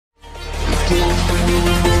Friends,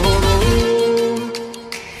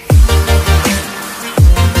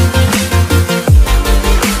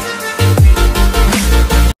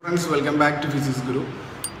 welcome back to Fizixguru.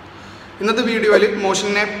 In this video,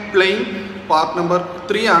 motion plane part number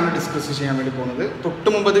 3 ആണ് discuss ചെയ്യാൻ വേണ്ടി പോകുന്നത്. തൊട്ട്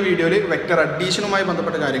മുമ്പത്തെ വീഡിയോയിൽ വെക്റ്റർ അഡീഷനുമായി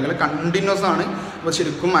ബന്ധപ്പെട്ട കാര്യങ്ങൾ കണ്ടിന്യൂസ് ആണ്. അപ്പോൾ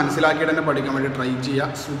ശരിക്കും മനസ്സിലാക്കിയിട്ട് തന്നെ പഠിക്കാൻ വേണ്ടി ട്രൈ ചെയ്യുക.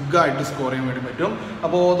 സുഖമായിട്ട് സ്കോർ ചെയ്യാൻ വേണ്ടി പറ്റും.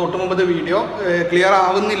 അപ്പോൾ തൊട്ട് മുമ്പത്തെ വീഡിയോ ക്ലിയർ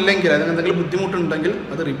ആവുന്നില്ലെങ്കിൽ അതിന് എന്തെങ്കിലും ബുദ്ധിമുട്ടുണ്ടെങ്കിൽ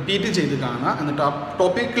അത് റിപ്പീറ്റ് ചെയ്ത് കാണുക. എന്നിട്ട് ആ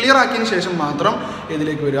ടോപ്പിക് ക്ലിയർ ആക്കിയതിന് ശേഷം മാത്രം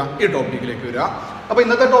ഇതിലേക്ക് വരിക, ഈ ടോപ്പിക്കിലേക്ക് വരിക. അപ്പോൾ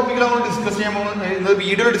ഇന്നത്തെ ടോപ്പിക്കിൽ നമ്മൾ ഡിസ്കസ് ചെയ്യാൻ പോകുന്ന ഇന്നത്തെ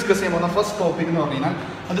വീഡിയോയിൽ ഡിസ്കസ് ചെയ്യാൻ പോകുന്ന ഫസ്റ്റ് ടോപ്പിക് എന്ന് പറഞ്ഞാൽ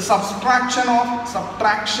അത് സബ്ട്രാക്ഷൻ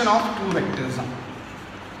ഓഫ് ടു വെക്ടേഴ്സ് ആണ്.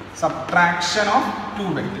 Subtraction of two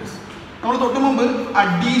vectors. നമ്മൾ തൊട്ട് മുമ്പ്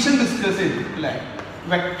അഡീഷൻ ഡിസ്കസ് ചെയ്തു അല്ലേ?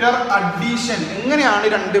 വെക്റ്റർ അഡീഷൻ, എങ്ങനെയാണ്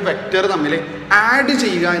രണ്ട് വെക്റ്റർ തമ്മിൽ ആഡ്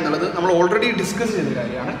ചെയ്യുക എന്നുള്ളത് നമ്മൾ ഓൾറെഡി ഡിസ്കസ് ചെയ്ത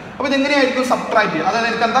കാര്യമാണ്. അപ്പോൾ ഇതെങ്ങനെയായിരിക്കും സബ്ട്രാക്ട് ചെയ്യുക? അതായത്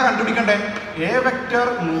എനിക്ക് എന്താ കണ്ടുപിടിക്കണ്ടേ? A vector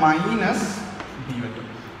minus B vector.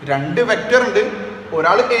 രണ്ട് വെക്റ്റർ ഉണ്ട്,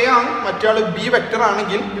 ഒരാൾ എ ആണ്, മറ്റേ ബി വെക്റ്റർ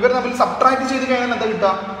ആണെങ്കിൽ ഇവർ തമ്മിൽ സബ്ട്രാക്ട് ചെയ്ത് കഴിഞ്ഞാൽ എന്താ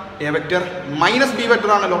കിട്ടുക? A vector minus B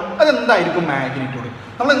vector ആണല്ലോ. അതെന്തായിരിക്കും മാഗ്നിറ്റ്യൂഡ്?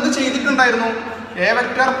 നമ്മൾ എന്ത് ചെയ്തിട്ടുണ്ടായിരുന്നു? A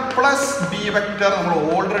vector plus B vector നമ്മൾ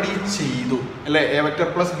ഓൾറെഡി ചെയ്തു അല്ലേ? A vector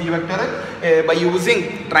plus B vector by using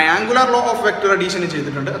triangular law of vector addition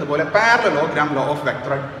ചെയ്തിട്ടുണ്ട്. അതുപോലെ പാരലലോഗ്രാം ലോ ഓഫ്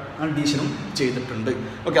വെക്റ്റർ അഡീഷനും ചെയ്തിട്ടുണ്ട്.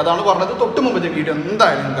 ഓക്കെ, അതാണ് പറഞ്ഞത്. തൊട്ട് മുമ്പത്തെ വീഡിയോ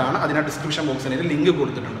എന്തായാലും കാണാം, അതിനാ ഡിസ്ക്രിപ്ഷൻ ബോക്സിൽ ലിങ്ക്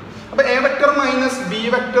കൊടുത്തിട്ടുണ്ട്. അപ്പോൾ A vector minus B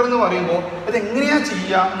vector എന്ന് പറയുമ്പോൾ അത് എങ്ങനെയാണ്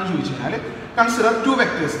ചെയ്യുക എന്ന് ചോദിച്ചു കഴിഞ്ഞാൽ, കൺസിഡർ ടു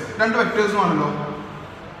വെക്ടേഴ്സ്, രണ്ട് വെക്ടേഴ്സും ആണല്ലോ.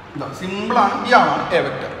 എന്താ സിമ്പിളാണ്. ഇയാളാണ് എ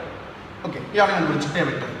വെക്റ്റർ. ഓക്കെ, ഇയാളെ ഞാൻ വിളിച്ചു എ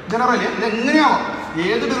വെക്റ്റർ. ജനറലി ഇത് എങ്ങനെയാവാം,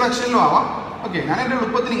 ഏത് ഡിറക്ഷനിലും ആവാം. ഓക്കെ, ഞാൻ എൻ്റെ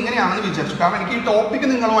എളുപ്പത്തിന് ഇങ്ങനെയാണെന്ന് വിചാരിച്ചു, കാരണം എനിക്ക് ഈ ടോപ്പിക്ക്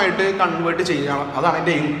നിങ്ങളുമായിട്ട് കൺവേർട്ട് ചെയ്യണം, അതാണ്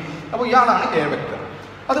എൻ്റെ എയിം. അപ്പോൾ ഇയാളാണ് എ വെക്റ്റർ.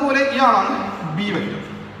 അതുപോലെ ഇയാളാണ് ബി വെക്റ്റർ.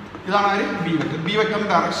 ഇതാണ് ആര്? B vector. B വെക്റ്ററിൻ്റെ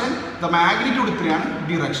direction the magnitude ഇത്രയാണ്,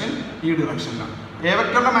 ഡിറക്ഷൻ ഈ ഡിറക്ഷനിലാണ്. എ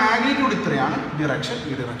വെക്റ്ററിൻ്റെ മാഗ്നിറ്റ്യൂഡ് ഇത്രയാണ്, ഡിറക്ഷൻ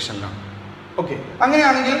ഈ ഡിറക്ഷനിലാണ്. ഓക്കെ,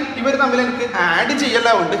 അങ്ങനെയാണെങ്കിൽ ഇവർ തമ്മിൽ എനിക്ക് ആഡ്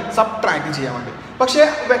ചെയ്യലാവുണ്ട്, സബ്ട്രാക്ട് ചെയ്യാറുണ്ട്. പക്ഷേ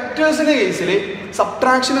വെക്ടേഴ്സിൻ്റെ കേസിൽ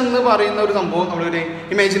സബ്ട്രാക്ഷൻ എന്ന് പറയുന്ന ഒരു സംഭവം നമ്മളൊരു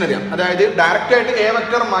ഇമാജിനറിയാണ്. അതായത് ഡയറക്റ്റ് ആയിട്ട് A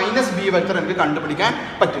vector minus B vector എനിക്ക് കണ്ടുപിടിക്കാൻ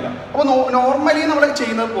പറ്റില്ല. അപ്പോൾ നോർമലി നമ്മൾ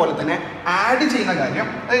ചെയ്യുന്നത് പോലെ തന്നെ ആഡ് ചെയ്യുന്ന കാര്യം,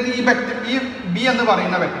 അതായത് ഈ വെക്റ്റർ, ഈ ബി എന്ന്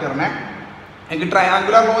പറയുന്ന വെക്റ്ററിനെ എനിക്ക്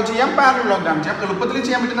ട്രയാങ്കുലർ ലോ ചെയ്യാം, പാരലലോഗ്രാം ചെയ്യാം. എളുപ്പത്തിൽ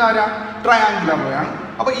ചെയ്യാൻ പറ്റുന്ന ആരാ? ട്രയാങ്കുലർ ലോ ആണ്.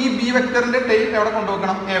 അപ്പോൾ ഈ ബി വെക്റ്ററിൻ്റെ ടെയിൽ എവിടെ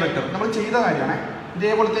കൊണ്ടുവെക്കണം? A vector. നമ്മൾ ചെയ്ത കാര്യമാണ്.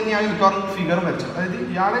 ഇതേപോലെ തന്നെയാണ് മിക്കവാറും ഫിഗർ വരച്ചത്. അതായത്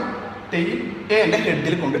ഇയാൾ ടെയിൽ എൻ്റെ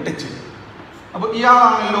ഹെഡിൽ കൊണ്ട് ടച്ച് ചെയ്യും. അപ്പോൾ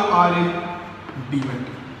ഇയാളാണല്ലോ ആര്? B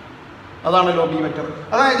vector. അതാണല്ലോ ബി വെക്റ്റർ.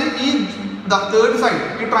 അതായത് ഈ തേർഡ് സൈഡ്,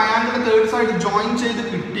 ഈ ട്രയാങ്കിളിൻ്റെ തേർഡ് സൈഡ് ജോയിൻ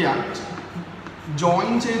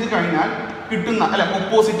ചെയ്ത് കഴിഞ്ഞാൽ കിട്ടുന്ന അല്ലെ,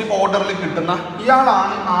 ഓപ്പോസിറ്റ് ഓർഡറിൽ കിട്ടുന്ന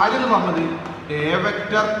ഇയാളാണ് ആരെന്ന് പറഞ്ഞത്? A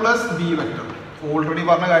vector plus B vector. Already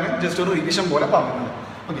പറഞ്ഞ കാര്യം ജസ്റ്റ് ഒരു റിവിഷൻ പോലെ പറഞ്ഞത്.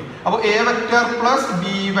 ഓക്കെ, അപ്പോൾ A vector plus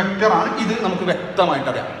B vector ആണ്. ഇത് നമുക്ക് വ്യക്തമായിട്ട്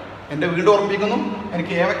അറിയാം. എൻ്റെ വീണ്ടും ഓർമ്മിപ്പിക്കുന്നു,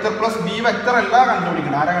 എനിക്ക് A vector plus B vector അല്ല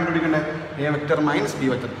കണ്ടുപിടിക്കേണ്ടത്. ആരാ കണ്ടുപിടിക്കേണ്ടത്? A vector minus B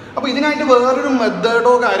vector. അപ്പോൾ ഇതിനായിട്ട് വേറൊരു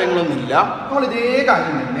മെത്തേഡോ കാര്യങ്ങളൊന്നും ഇല്ല, നമ്മൾ ഇതേ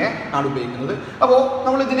കാര്യം തന്നെ ആണ് ഉപയോഗിക്കുന്നത്. അപ്പോൾ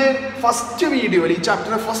നമ്മളിതിന് ഫസ്റ്റ് വീഡിയോയിൽ, ഈ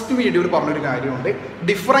ചാപ്റ്ററിൻ്റെ ഫസ്റ്റ് വീഡിയോയിൽ പറഞ്ഞൊരു കാര്യമുണ്ട്,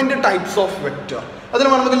 ഡിഫറെൻറ്റ് ടൈപ്സ് ഓഫ് വെക്റ്റർ. അതിൽ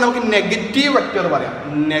വേണമെങ്കിൽ നമുക്ക് നെഗറ്റീവ് വെക്റ്റർ പറയാം.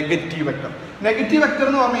 നെഗറ്റീവ് വെക്റ്റർ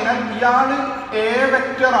എന്ന് പറഞ്ഞു കഴിഞ്ഞാൽ ഇയാൾ എ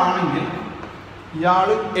വെക്റ്റർ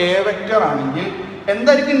ആണെങ്കിൽ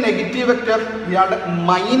എന്തായിരിക്കും നെഗറ്റീവ് വെക്റ്റർ? ഇയാളുടെ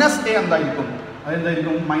മൈനസ് എ എന്തായിരിക്കും?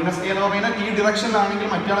 അതെന്തായിരിക്കും? മൈനസ് എ എന്ന് പറഞ്ഞാൽ ഈ ഡിറക്ഷനിലാണെങ്കിൽ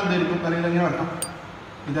മറ്റേ എന്തായിരിക്കും? അല്ലെങ്കിൽ എങ്ങനെ വരാം?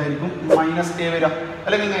 ഇതായിരിക്കും മൈനസ് എ വരാം.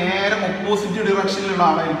 അല്ലെങ്കിൽ നേരെ ഓപ്പോസിറ്റ് ഡിറക്ഷനിലുള്ള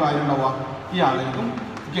ആളായിരിക്കും ആരുണ്ടാവുക? ഈ ആളായിരിക്കും.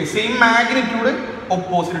 Okay, same magnitude,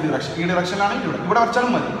 opposite direction. ഈ ഡിറക്ഷനിലാണെങ്കിൽ ഇവിടെ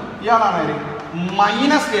വച്ചാലും മതി. ഇയാളാണ് ആര്?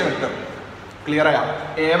 Minus A vector. ക്ലിയർ ആയാ?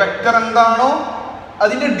 എ വെക്റ്റർ എന്താണോ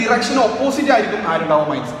അതിൻ്റെ ഡിറക്ഷൻ ഓപ്പോസിറ്റ് ആയിരിക്കും ആരുണ്ടാവും?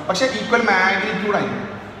 മൈനസ്. പക്ഷേ ഈക്വൽ മാഗ്നിറ്റ്യൂഡ് ആയിരിക്കും.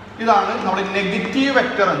 ഇതാണ് നമ്മുടെ നെഗറ്റീവ്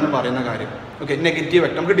വെക്റ്റർ എന്ന് പറയുന്ന കാര്യം. ഓക്കെ, നെഗറ്റീവ്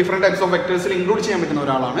വെക്റ്റർ നമുക്ക് ഡിഫറെൻറ്റ് ടൈപ്സ് ഓഫ് വെക്ടേഴ്സിൽ ഇൻക്ലൂഡ് ചെയ്യാൻ പറ്റുന്ന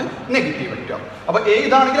ഒരാളാണ് നെഗറ്റീവ് വെക്റ്റർ. അപ്പോൾ എ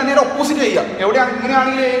ഇതാണെങ്കിൽ നേരെ ഓപ്പോസിറ്റ് ചെയ്യുക. എവിടെയാണ്?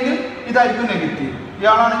 ഇങ്ങനെയാണെങ്കിൽ എങ്കിൽ ഇതായിരിക്കും നെഗറ്റീവ്,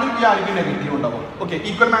 ഇയാളാണെങ്കിൽ ഇയാളായിരിക്കും നെഗറ്റീവ് ഉണ്ടാവും. ഓക്കെ,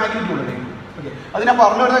 ഈക്വൽ മാഗ്നിറ്റ്യൂഡ് ഉണ്ടെങ്കിൽ. ഓക്കെ, അത് ഞാൻ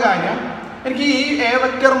പറഞ്ഞു വരുന്ന കാര്യം, എനിക്ക് ഈ എ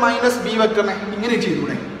വെക്റ്റർ മൈനസ് ബി വെക്റ്ററിനെ ഇങ്ങനെ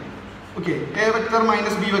ചെയ്തുകൂടെ? Okay, A vector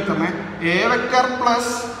minus B വെക്റ്ററിനെ A vector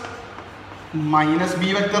plus minus B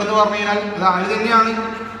vector എന്ന് പറഞ്ഞു കഴിഞ്ഞാൽ അത് ആര് തന്നെയാണ്?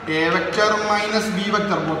 A vector minus B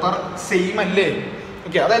vector both same അല്ലേ?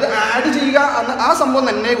 ഓക്കെ, അതായത് ആഡ് ചെയ്യുക എന്ന് ആ സംഭവം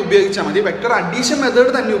തന്നെ ഉപയോഗിച്ചാൽ മതി, വെക്റ്റർ അഡീഷൻ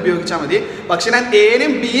മെത്തേഡ് തന്നെ ഉപയോഗിച്ചാൽ മതി. പക്ഷെ ഞാൻ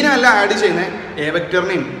എനെയും ബിനെയും അല്ല ആഡ് ചെയ്യുന്നത്, എ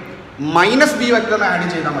വെക്റ്ററിനെയും മൈനസ് ബി വെക്റ്ററിനെ ആഡ്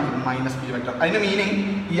ചെയ്താൽ മതി. മൈനസ് ബി വെക്റ്റർ, അതിൻ്റെ മീനിങ്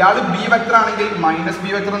ഇയാൾ ബി വെക്റ്റർ ആണെങ്കിൽ മൈനസ്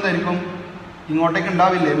ബി വെക്റ്റർ എന്തായിരിക്കും? ഇങ്ങോട്ടേക്ക്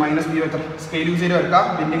ഉണ്ടാവില്ലേ minus B vector? Scale use ചെയ്ത് വരക്കാം,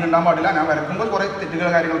 ബെൻഡിങ് ഉണ്ടാകാൻ പാടില്ല. ഞാൻ വരക്കുമ്പോൾ കുറേ തെറ്റുകൾ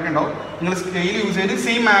കാര്യങ്ങളൊക്കെ ഉണ്ടാവും. നിങ്ങൾ സ്കെയിൽ യൂസ് ചെയ്ത്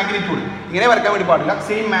സെയിം മാഗ്നിറ്റ്യൂഡ്, ഇങ്ങനെ വരക്കാൻ വേണ്ടി പാടില്ല,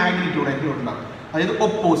 സെയിം മാഗ്നിറ്റ്യൂഡ് ആയിരിക്കും ഉണ്ടാവും. അതായത്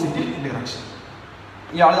ഓപ്പോസിറ്റ് ഡിറക്ഷൻ.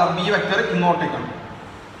 ഇയാൾ ബി വെക്റ്റർ ഇങ്ങോട്ടേക്കാണ്,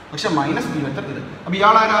 പക്ഷെ മൈനസ് ബി വെക്ടർ ഇത്. അപ്പോൾ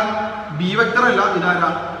ഇയാളാരാ? ബി വെക്ടർ അല്ല, ഇതാരാ?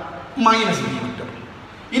 Minus B vector.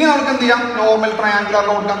 ഇനി നമുക്ക് എന്ത് ചെയ്യാം? നോർമൽ ട്രയാങ്കുലർ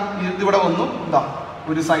കൊടുക്കാം. ഇതിവിടെ വന്നു, ഇതാ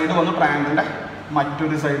ഒരു സൈഡ് വന്നു ട്രയാങ്കിളിൻ്റെ,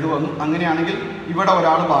 മറ്റൊരു സൈഡ് വന്നു. അങ്ങനെയാണെങ്കിൽ ഇവിടെ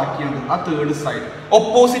ഒരാൾ ബാക്കിയുണ്ട്, ആ തേർഡ് സൈഡ്.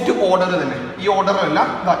 ഓപ്പോസിറ്റ് ഓർഡർ തന്നെ, ഈ ഓർഡറല്ല,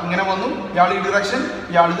 ഇങ്ങനെ വന്നു, ഇയാൾ ഈ ഡിറക്ഷൻ,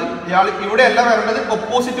 ഇയാൾ ഇവിടെ അല്ല വരേണ്ടത്,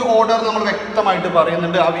 ഓപ്പോസിറ്റ് ഓർഡർ നമ്മൾ വ്യക്തമായിട്ട്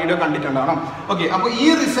പറയുന്നുണ്ട്. ആ വീഡിയോ കണ്ടിട്ടുണ്ടാവണം. ഓക്കെ, അപ്പോൾ ഈ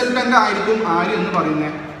റിസൾട്ടൻ്റ് ആയിരിക്കും ആര് എന്ന്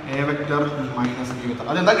പറയുന്നത്? A vector minus B vector.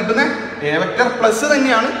 അതെന്താ കിട്ടുന്നത്? എ വെക്ടർ പ്ലസ്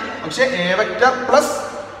തന്നെയാണ്, പക്ഷേ A vector plus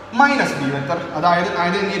minus B vector. അതായത്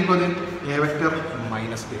എങ്ങനെയായിരിക്കും അത്? A vector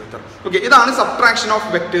minus B vector. Okay, ഇതാണ് സബ്ട്രാക്ഷൻ ഓഫ്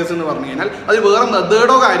വെക്ടേഴ്സ് എന്ന് പറഞ്ഞു കഴിഞ്ഞാൽ. അത് വേറെ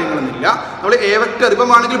മെത്തേഡോ കാര്യങ്ങളൊന്നുമില്ല. നമ്മൾ എ വെക്ടർ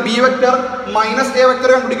ഇപ്പം ആണെങ്കിൽ B vector minus A vector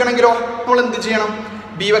കണ്ടുപിടിക്കണമെങ്കിലോ നമ്മൾ എന്ത് ചെയ്യണം?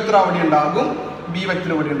 ബി വെക്ടർ അവിടെ ഉണ്ടാകും, ബി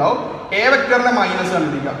വെക്ടർ ഇവിടെ ഉണ്ടാവും, എ വെക്ടറിനെ മൈനസ്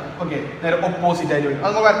കണ്ടുപിടിക്കാം. ഓക്കെ, നേരെ ഓപ്പോസിറ്റ് ആയിട്ട് വരും.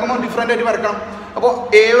 അത് നമ്മൾ വരക്കുമ്പോൾ ഡിഫറെൻ്റ് ആയിട്ട് വരക്കണം. അപ്പോൾ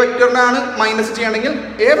എ വെക്ടറിനാണ് മൈനസ് ചെയ്യണമെങ്കിൽ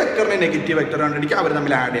എ വെക്ടറിനെ നെഗറ്റീവ് വെക്ടർ കണ്ടുപിടിക്കുക, അവർ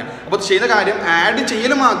തമ്മിൽ ആഡ് ചെയ്യാം. അപ്പോൾ ചെയ്യുന്ന കാര്യം ആഡ്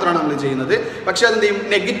ചെയ്യൽ മാത്രമാണ് നമ്മൾ ചെയ്യുന്നത്, പക്ഷേ അതെന്ത് ചെയ്യും?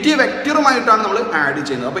 നെഗറ്റീവ് വെക്ടറുമായിട്ടാണ് നമ്മൾ ആഡ്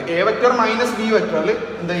ചെയ്യുന്നത്. അപ്പോൾ എ വെക്ടർ മൈനസ് ബി വെക്ടറിൽ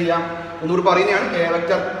എന്ത് ചെയ്യാം? ഒന്നുകൂടി പറയുന്നതാണ്, A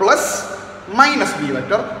vector plus minus B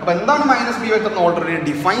vector. അപ്പോൾ എന്താണ് മൈനസ് ബി വെക്ടർ എന്ന് ഓൾറെഡി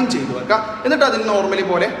ഡിഫൈൻ ചെയ്ത് വെക്കുക. എന്നിട്ട് അതിന് നോർമലി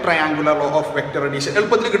പോലെ triangular law of vector addition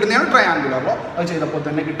എളുപ്പത്തിൽ കിട്ടുന്നതാണ് ട്രയാങ്കുലർ ലോ. അത് ചെയ്തപ്പോൾ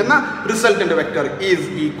തന്നെ കിട്ടുന്ന റിസൾട്ടിൻ്റെ vector is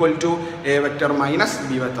equal to A vector minus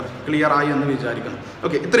B vector. Clear ആയി എന്ന് വിചാരിക്കുന്നു.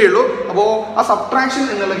 ഓക്കെ, ഇത്രയേ ഉള്ളൂ. അപ്പോൾ ആ സബ്ട്രാക്ഷൻ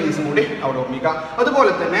എന്നുള്ള കേസും കൂടി അവിടെ ഓർമ്മിക്കുക.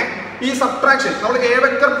 അതുപോലെ തന്നെ ഈ സബ്ട്രാക്ഷൻ നമ്മൾ A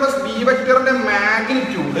vector plus B വെക്ടറിൻ്റെ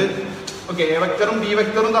magnitude, okay, A വെക്ടറും ബി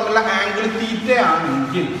വെക്ടറും തമ്മിലുള്ള ആംഗിൾ തീറ്റ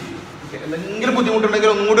ആണെങ്കിൽ, എന്തെങ്കിലും ബുദ്ധിമുട്ടുണ്ടെങ്കിൽ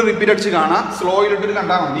ഒന്നുകൂടി റിപ്പീറ്റ് അടിച്ച് കാണാം, സ്ലോയിലിട്ടിട്ട്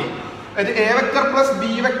കണ്ടാൽ മതി. അതായത് A vector plus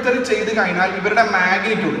B vector ചെയ്ത് കഴിഞ്ഞാൽ ഇവരുടെ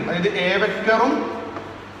മാഗ്നിറ്റ്യൂഡ്, അതായത് എ വെക്ടറും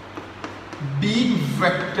ബി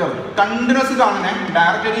വെക്ടറും കണ്ടിന്യൂസ് കാണുന്നേ,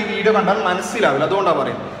 ഡയറക്റ്റ് ഈ വീഡിയോ കണ്ടാൽ മനസ്സിലാവില്ല, അതുകൊണ്ടാണ്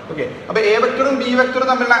പറയുന്നത്. ഓക്കെ, അപ്പോൾ എ വെക്ടറും ബി വെക്ടറും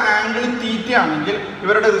തമ്മിലുള്ള ആംഗിൾ തീറ്റ ആണെങ്കിൽ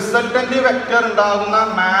ഇവരുടെ റിസൾട്ടന്റ് വെക്ടർ ഉണ്ടാകുന്ന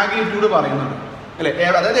മാഗ്നിറ്റ്യൂഡ് പറയുന്നുണ്ട് അല്ലേ.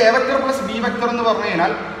 അതായത് A vector plus B vector എന്ന് പറഞ്ഞു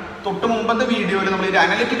കഴിഞ്ഞാൽ തൊട്ട് മുമ്പത്തെ വീഡിയോയിൽ നമ്മൾ ഒരു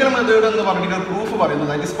അനലിറ്റിക്കൽ മെത്തേഡ് എന്ന് പറഞ്ഞിട്ട് ഒരു പ്രൂഫ് പറയുന്നത്,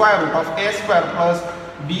 അതായത് square root of A square plus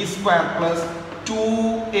B square plus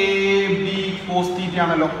 2ab cos theta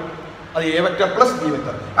ആണല്ലോ. അത് A vector plus B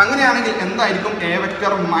vector. അങ്ങനെയാണെങ്കിൽ എന്തായിരിക്കും A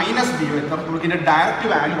vector minus B vector? നമുക്ക് ഇതിന്റെ ഡയറക്റ്റ്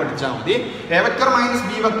വാല്യൂ പഠിച്ചാൽ മതി. A vector minus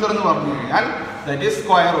B vector എന്ന് പറഞ്ഞു കഴിഞ്ഞാൽ that is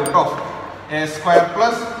square root of A square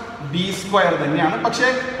plus B square തന്നെയാണ്, പക്ഷേ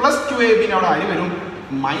പ്ലസ് 2ab അവിടെ ആയി വരും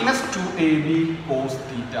minus 2ab cos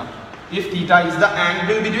theta. If theta is the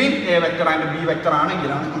angle between a vector and b vector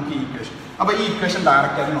ആണെങ്കിലാണ് നമുക്ക് ഈ ഇക്വേഷൻ. അപ്പോൾ ഈ ഇക്വേഷൻ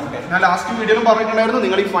ഡയറക്റ്റ് ആയിട്ട് നോക്കാം. ഞാൻ ലാസ്റ്റ് വീഡിയോയിലും പറഞ്ഞിട്ടുണ്ടായിരുന്നു,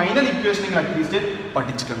 നിങ്ങൾ ഈ ഫൈനൽ ഇക്വേഷൻ നിങ്ങൾ അറ്റ്ലീസ്റ്റ്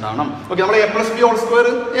പഠിച്ചിട്ടുണ്ടാവണം. ഓക്കെ, നമ്മൾ A plus B whole square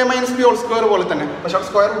A minus B whole square പോലെ തന്നെ, പക്ഷേ അവിടെ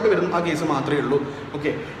സ്ക്വയർ റൂട്ട് വരും, ആ കേസ് മാത്രമേ ഉള്ളൂ.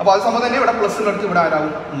 ഓക്കെ, അപ്പോൾ അത് സംബന്ധം തന്നെ ഇവിടെ പ്ലസിൻ്റെ അടുത്ത് ഇവിടെ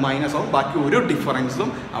ആരാവും? മൈനസ് ആവും. ബാക്കി ഒരു ഡിഫറൻസും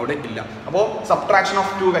അവിടെ ഇല്ല. അപ്പോൾ സബ്ട്രാക്ഷൻ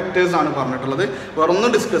ഓഫ് ടു വെക്ടേഴ്സ് ആണ് പറഞ്ഞിട്ടുള്ളത്, വേറെ ഒന്നും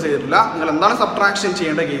ഡിസ്കസ് ചെയ്തിട്ടില്ല. നിങ്ങൾ എന്താണ് സബ്ട്രാക്ഷൻ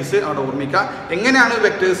ചെയ്യേണ്ട കേസ് അവിടെ ഓർമ്മിക്കുക, എങ്ങനെയാണ്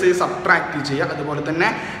വെക്ടേഴ്സ് സബ്ട്രാക്ട് ചെയ്യുക, അതുപോലെ തന്നെ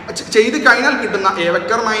ചെയ്ത് കഴിഞ്ഞാൽ കിട്ടുന്ന A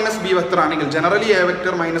vector minus B vector ആണെങ്കിൽ, generally A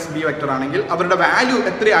vector minus B vector ആണെങ്കിൽ അവരുടെ വാല്യൂ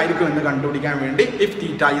എത്രയായിരിക്കും എന്ന് കണ്ടുപിടിക്കാൻ വേണ്ടി, if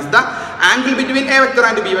theta is the angle between A vector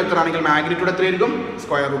and B vector ആണെങ്കിൽ മാഗ്നിറ്റ്യൂഡ് എത്രയായിരിക്കും?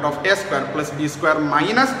 Square root of A square plus B square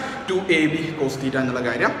minus 2ab cos theta എന്നുള്ള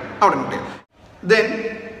കാര്യം അവിടെ ഉണ്ട്. ദെൻ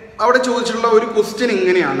അവിടെ ചോദിച്ചിട്ടുള്ള ഒരു ക്വസ്റ്റ്യൻ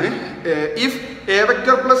ഇങ്ങനെയാണ്, if A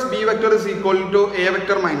vector plus B vector is equal to A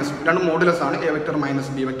vector minus, രണ്ട് മോഡുലസ് ആണ് A vector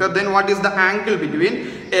minus B vector, then what is the angle between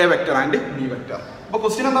A vector and B vector? അപ്പോൾ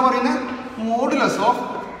question എന്താ പറയുന്നത്? Modulus of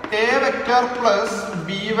A vector plus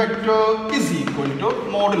B vector is equal to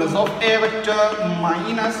modulus of A vector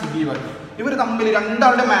minus B vector. ഇവർ തമ്മിൽ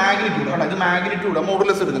രണ്ടാളുടെ magnitude, അതായത് magnitude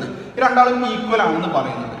modulus എടുക്കുന്നത് ഈ രണ്ടാളും equal ആണെന്ന്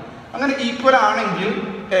പറയുന്നത്. അങ്ങനെ ഈക്വൽ ആണെങ്കിൽ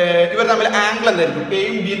ഇവർ തമ്മിൽ ആംഗിൾ എന്തായിരിക്കും?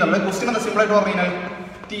 എയും ബിയും തമ്മിൽ. ക്വസ്റ്റ്യൻ എന്താ സിമ്പിൾ ആയിട്ട് പറഞ്ഞു കഴിഞ്ഞാൽ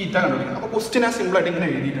തീറ്റ കണ്ടുപിടിക്കണം. അപ്പോൾ ക്വസ്റ്റ്യനെ സിമ്പിൾ ആയിട്ട് ഇങ്ങനെ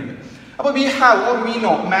എഴുതിയിട്ടുണ്ട്. അപ്പോൾ we have or we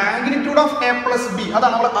know magnitude of A plus B,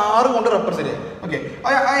 അതാണ് നമ്മൾ 6 കൊണ്ട് റെപ്രസെന്റ് ചെയ്യുക. ഓക്കെ,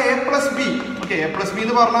 ആ A plus B, okay, A plus B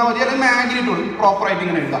എന്ന് പറഞ്ഞാൽ മതി, അല്ലെങ്കിൽ മാഗ്നിറ്റ്യൂഡ് പ്രോപ്പർ ആയിട്ട്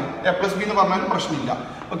ഇങ്ങനെ എഴുതാം. എ പ്ലസ് ബി എന്ന് പറഞ്ഞാൽ പ്രശ്നമില്ല.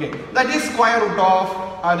 Okay, that is square root of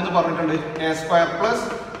ആരെന്ന് പറഞ്ഞിട്ടുണ്ട്? A square plus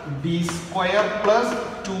B square plus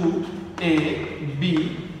 2ab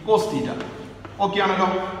cos theta. Okay ആണല്ലോ.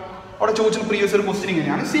 അവിടെ ചോദിച്ച പ്രീവിയസ് ഒരു ക്വസ്റ്റ്യൻ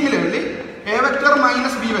ഇങ്ങനെയാണ്. Similarly A vector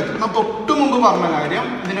minus B vector, നമ്മൾ തൊട്ട് മുമ്പ് പറഞ്ഞ കാര്യം,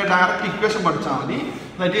 ഇതിന്റെ ഡയറക്റ്റ് ഇക്വേഷൻ പഠിച്ചാൽ മതി.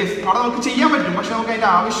 ദാറ്റ് ഈസ് അവിടെ നമുക്ക് ചെയ്യാൻ പറ്റും, പക്ഷെ നമുക്ക് അതിന്റെ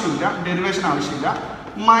ആവശ്യമില്ല, ഡെറിവേഷൻ ആവശ്യമില്ല.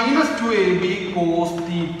 മൈനസ് 2ab കോസ്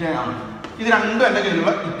തീറ്റ ആണ്. ഇത് രണ്ടും എൻ്റെ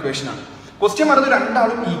കയ്യിലുള്ള ഇക്വേഷൻ ആണ്. ക്വസ്റ്റ്യൻ പറയുന്നത്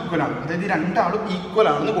രണ്ടാളും ഈക്വൽ ആണ്, അതായത് രണ്ടാളും ഈക്വൽ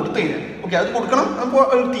ആണെന്ന് കൊടുത്തു കഴിഞ്ഞാൽ, ഓക്കെ, അത് കൊടുക്കണം. അപ്പോൾ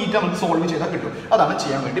ഒരു തീറ്റ നമുക്ക് സോൾവ് ചെയ്താൽ കിട്ടും. അതാണ്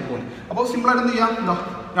ചെയ്യാൻ വേണ്ടി പോകുന്നത്. അപ്പോൾ സിമ്പിളായിട്ട് എന്ത് ചെയ്യാം? എന്താ,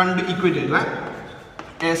 രണ്ട് ഇക്വേറ്റ് ചെയ്തില്ല,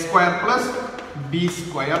 A square plus B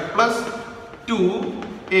square plus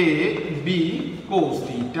 2ab cos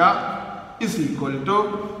theta is equal to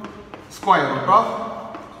square root of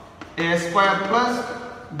A square plus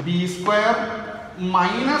B square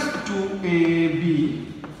minus 2ab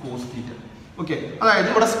cos theta. Okay, അതായത്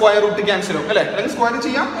ഇവിടെ സ്ക്വയർ റൂട്ട് ക്യാൻസൽ ആവും അല്ലേ, അല്ലെങ്കിൽ സ്ക്വയർ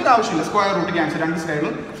ചെയ്യാം ഒരു ആവശ്യമില്ല, സ്ക്വയർ റൂട്ട് ക്യാൻസൽ, രണ്ട്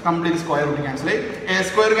സൈഡിലും കംപ്ലീറ്റ് സ്ക്വയർ റൂട്ട് ക്യാൻസൽ ആയി, എ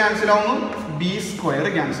സ്ക്വയർ ക്യാൻസൽ ആവുന്നു, ബി സ്ക്വയർ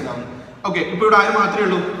ക്യാൻസൽ ആവുന്നു. ഓക്കെ, ഇപ്പോൾ ഇവിടെ ആര് മാത്രമേ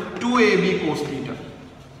ഉള്ളൂ, 2ab cos theta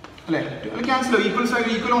അല്ലേ, ക്യാൻസൽ ആവും, ഈക്വൽ സൈഡ്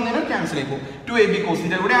ഈക്വൽ ഒന്നിന് ക്യാൻസൽ ആയി പോകും, 2ab cos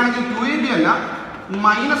theta. ഇവിടെയാണെങ്കിൽ 2ab അല്ല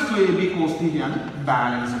 -2ab cos theta ആണ്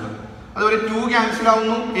ബാലൻസ് ഉള്ളത്. അതുപോലെ 2 ക്യാൻസൽ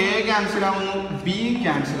ആവുന്നു, എ ക്യാൻസൽ ആവുന്നു, ബി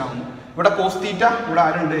ക്യാൻസൽ ആവുന്നു. ഇവിടെ cos theta, ഇവിടെ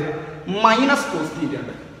ആരുണ്ട്, മൈനസ് cos theta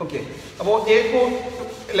ഉണ്ട്. ഓക്കെ, അപ്പോൾ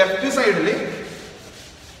ലെഫ്റ്റ് സൈഡിൽ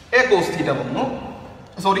എ cos theta വന്നു,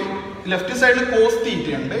 സോറി ലെഫ്റ്റ് സൈഡിൽ cos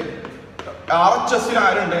theta ഉണ്ട്, RHSൽ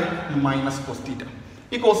ആരുണ്ട്, മൈനസ് cos theta.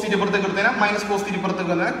 ഈ cos theta പുറത്തേക്ക് എടുത്തതിനാൽ മൈനസ് cos theta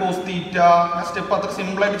പുറത്തേക്ക് വന്നാൽ cos theta, സ്റ്റെപ്പ് അത്ര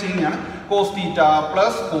സിമ്പിൾ ആയിട്ട് ചെയ്യുന്നതാണ്. cos theta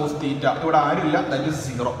plus cos theta, ഇവിടെ ആരുമില്ല, that is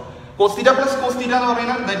 0. cos theta plus cos theta എന്ന്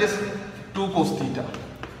പറയുന്നത് that is 2 cos theta.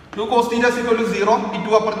 2 cos theta is equal to 0. ഈ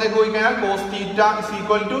 2 അപ്പുറത്തേക്ക് പോയി കഴിഞ്ഞാൽ cos theta is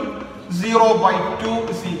equal to 0/2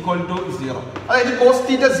 is equal to 0. അതായത് cos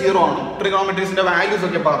theta 0 ആണ്. ട്രിഗണോമെട്രീസിന്റെ വാല്യൂസ്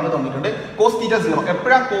ഒക്കെ പറഞ്ഞു തന്നിട്ടുണ്ട്. cos theta 0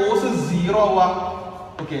 എപ്പോഴാണ് cos 0 ആവുക?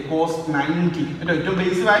 ഓക്കെ, cos 90 ഏറ്റവും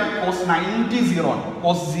ബേസ് വാല്യൂ cos 90 0 ആണ്,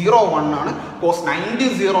 cos 0 1 ആണ്, cos 90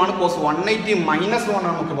 0 ആണ്, cos 180 -1 ആണ്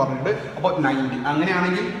നമുക്ക് പറഞ്ഞിട്ട്. അപ്പോൾ 90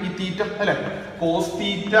 അങ്ങനെയാണെങ്കിൽ ഈ തീറ്റ അല്ലെ, cos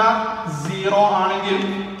theta 0 ആണെങ്കിൽ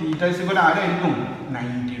തീറ്റ is equal to ആരായിരിക്കും,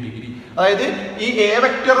 90 ഡിഗ്രി. അതായത് ഈ എ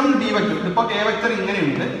വെക്ടറും ബി വെക്ടറും, ഇപ്പോൾ എ വെക്ടർ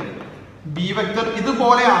ഇങ്ങനെയുണ്ട്, ബി വെക്ടർ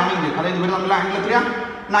ഇതുപോലെ ആണെങ്കിൽ, അതായത് ഇവർ തമ്മിൽ ആംഗിൾ എത്രയാണ്,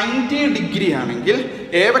 90 ഡിഗ്രി ആണെങ്കിൽ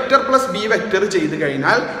A vector plus B vector ചെയ്ത്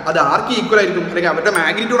കഴിഞ്ഞാൽ അത് ആർക്ക് ഈക്വൽ ആയിരിക്കും, അല്ലെങ്കിൽ അവരുടെ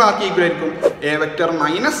മാഗ്നിറ്റ്യൂഡ് ആർക്ക് ഈക്വൽ ആയിരിക്കും, A vector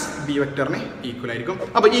minus B വെക്ടറിന് equal ആയിരിക്കും.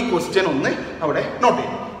 അപ്പോൾ ഈ ക്വസ്റ്റ്യൻ ഒന്ന് അവിടെ നോട്ട്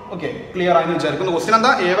ചെയ്യും. ഓക്കെ, ക്ലിയർ ആയെന്ന് വിചാരിക്കുന്നു. ക്വസ്റ്റ്യൻ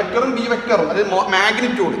എന്താ, എ വെക്ടറും ബി വെക്ടറും, അതായത്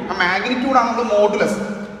മാഗ്നിറ്റ്യൂഡ്, ആ മാഗ്നിറ്റ്യൂഡ് ആണ് നമ്മൾ മോഡുലസ്.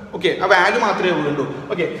 ഓക്കെ, ആ വാല്യൂ മാത്രമേ ഉള്ളൂ.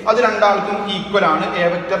 ഓക്കെ, അത് രണ്ടാൾക്കും ഈക്വൽ ആണ്, A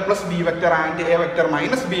vector plus B vector and A vector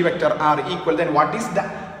minus B vector R equal. Then what is the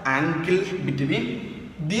angle between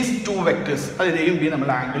these 2 vectors, അതായത് എയും ബി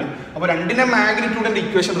നമ്മുടെ ആംഗിൾ. അപ്പോൾ രണ്ടിന്റെ മാഗ്നിറ്റ്യൂഡിന്റെ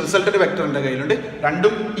ഇക്വേഷൻ റിസൾട്ടഡ് വെക്ടറിന്റെ കയ്യിലുണ്ട്,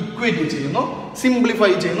 രണ്ടും ഇക്വേറ്റ് ചെയ്യുന്നു, സിംപ്ലിഫൈ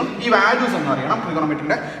ചെയ്യുന്നു. ഈ വാല്യൂസ് എന്ന് അറിയണം,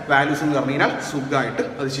 ട്രിഗണോമെട്രിന്റെ വാല്യൂസ് എന്ന് പറഞ്ഞു കഴിഞ്ഞാൽ സുഖമായിട്ട്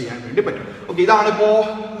അത് ചെയ്യാൻ വേണ്ടി പറ്റും. ഓക്കെ, ഇതാണ് ഇപ്പോൾ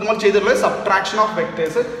നമ്മൾ ചെയ്തിട്ടുള്ളത് സബ്ട്രാക്ഷൻ ഓഫ്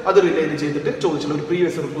വെക്ടേഴ്സ്. അത് റിലേറ്റ് ചെയ്തിട്ട് ചോദിച്ചിട്ടുള്ള ഒരു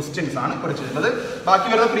പ്രീവിയസ് ഇയർ ക്വസ്റ്റ്യൻസ് ആണ് ഇവിടെ ചെയ്യുന്നത്. ബാക്കി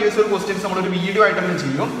വരുന്ന പ്രീവിയസ് ഇയർ ക്വസ്റ്റ്യൻസ് നമ്മളൊരു വീഡിയോ ആയിട്ട് തന്നെ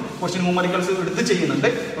ചെയ്യും, ക്വസ്റ്റ്യൻ ന്യൂമറിക്കൽസ് എടുത്ത് ചെയ്യുന്നുണ്ട്.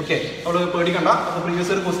 ഓക്കെ, നമ്മൾ പേടിക്കണ്ട, അപ്പോൾ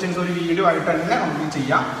പ്രീവിയസ് ഇയർ ക്വസ്റ്റ്യൻസ് ഒരു വീഡിയോ ആയിട്ട് തന്നെ നമുക്ക്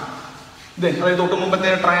ചെയ്യാം. അതായത് തൊട്ട്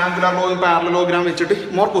മുമ്പത്തെ ട്രയാങ്കുലർ ലോഗ്, പാരലലോഗ്രാം വെച്ചിട്ട്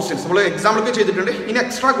മോർ ക്വസ്റ്റ്യൻസ് നമ്മൾ എക്സാമ്പിളൊക്കെ ചെയ്തിട്ടുണ്ട്. ഇനി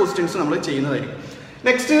എക്സ്ട്രാ ക്വസ്റ്റ്യൻസ് നമ്മൾ ചെയ്യുന്നതായിരിക്കും.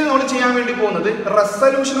 നെക്സ്റ്റ് നമ്മൾ ചെയ്യാൻ വേണ്ടി പോകുന്നത്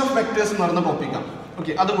റെസല്യൂഷൻ ഓഫ് വെക്ടേഴ്സ് എന്ന് പറയുന്ന ടോപ്പിക്കാണ്.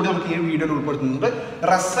 ഓക്കെ, അതുകൂടി നമുക്ക് ഈ വീഡിയോയിൽ ഉൾപ്പെടുത്തുന്നുണ്ട്.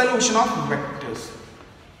 Resolution of vectors,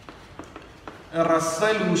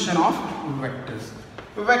 resolution of vectors,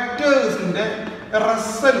 വെക്ടേഴ്സിന്റെ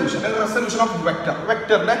resolution of vector,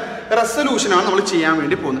 വെക്ടറിന്റെ റെസല്യൂഷൻ ആണ് നമ്മൾ ചെയ്യാൻ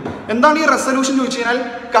വേണ്ടി പോകുന്നത്. എന്താണ് ഈ റെസല്യൂഷൻ ചോദിച്ചു കഴിഞ്ഞാൽ,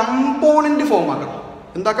 കമ്പോണന്റ് ഫോം ആക്കാം.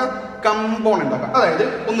 എന്താക്കാം, കമ്പോണന്റ് ആക്കാം. അതായത്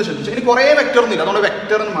ഒന്ന് ശ്രദ്ധിച്ചു, ഇനി കുറേ വെക്ടർ ഒന്നുമില്ല, അതുകൊണ്ട്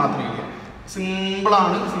വെക്ടർ എന്ന് മാത്രമേ ഇല്ല,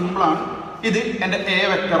 സിമ്പിളാണ്. ഇത് എൻ്റെ എ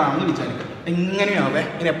വെക്ടർ ആണെന്ന് വിചാരിക്കുക. എങ്ങനെയാവേ,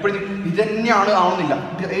 ഇനി എപ്പോഴും ഇത് തന്നെയാണ് ആവുന്നില്ല,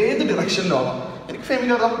 ഏത് ഡിറക്ഷനിലും ആവാം. എനിക്ക്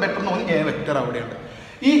ഫെമിലിയർ ബെറ്റർ എന്ന് തോന്നി എ വെക്ടർ അവിടെയുണ്ട്.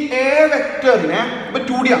 ഈ എ വെക്ടറിനെ ഇപ്പൊ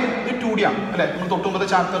 2D ആണ്, ഇത് 2D ആണ് അല്ലെ. നമ്മൾ തൊട്ട് മുമ്പത്തെ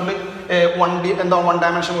ചാപ്റ്ററിൽ 1D എന്താ 1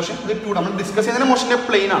 ഡയമെൻഷൻ മോഷൻ, ഇത് 2 നമ്മൾ ഡിസ്കസ് ചെയ്യുന്ന മോഷന്റെ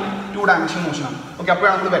പ്ലെയിൻ ആണ്, 2 ഡയമെൻഷൻ മോഷൻ ആണ്. ഓക്കെ,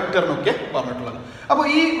 അപ്പോഴാണ് നമ്മൾ വെക്ടറിനൊക്കെ പറഞ്ഞിട്ടുള്ളത്. അപ്പോൾ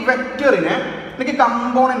ഈ വെക്ടറിനെ എനിക്ക്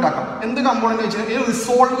കമ്പോണന്റ് ആക്കാം. എന്ത് കമ്പോണന്റ് വെച്ചാൽ ഇത്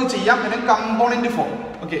റിസോൾവ് ചെയ്യാം, അല്ലെങ്കിൽ കമ്പോണന്റ് ഫോം.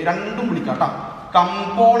 ഓക്കെ, രണ്ടും പിടിക്കാം കേട്ടോ.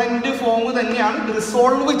 കമ്പോണന്റ് ഫോം തന്നെയാണ്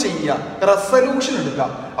റിസോൾവ് ചെയ്യുക, റെസല്യൂഷൻ എടുക്കുക.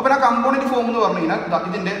 അപ്പോൾ ആ കമ്പോണന്റ് ഫോം എന്ന് പറഞ്ഞു കഴിഞ്ഞാൽ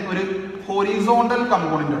ഇതിന്റെ ഒരു ഹൊറിസോണ്ടൽ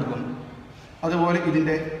കമ്പോണന്റ് എടുക്കുന്നു, അതുപോലെ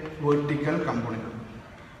ഇതിന്റെ വെർട്ടിക്കൽ കമ്പോണന്റ്.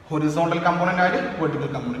 ഹൊറിസോണ്ടൽ കമ്പോണന്റ് ആയിട്ട് വെർട്ടിക്കൽ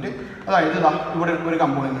കമ്പോണന്റ്, അതായത് ഇവിടെ ഒരു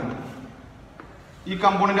കമ്പോണന്റ് ഉണ്ട്. ഈ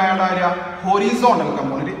കമ്പോണന്റ് ആയാലും ആരാ, ഹൊറിസോണ്ടൽ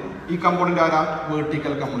കമ്പോണന്റ്. ഈ കമ്പോണന്റ് ആരാ,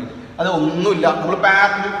 വെർട്ടിക്കൽ കമ്പോണന്റ്. അത് ഒന്നുമില്ല, നമ്മൾ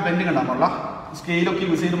പാരലൽ ബെൻഡിങ് ഉണ്ടാകാൻ പാടില്ല, സ്കെയിലൊക്കെ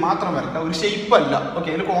യൂസ് ചെയ്ത് മാത്രം വരക്കാം, ഒരു ഷേപ്പ് അല്ല. ഓക്കെ,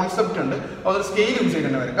 അതിൽ കോൺസെപ്റ്റ് ഉണ്ട്, അതൊരു സ്കെയിൽ യൂസ് ചെയ്ത്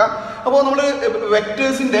തന്നെ വരക്കാം. അപ്പോൾ നമ്മൾ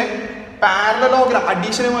വെക്ടേഴ്സിന്റെ പാരലലോഗ്രാം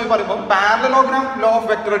അഡീഷനുമായി പറയുമ്പോൾ parallelogram law of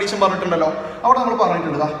vector addition പറഞ്ഞിട്ടുണ്ടല്ലോ, അവിടെ നമ്മൾ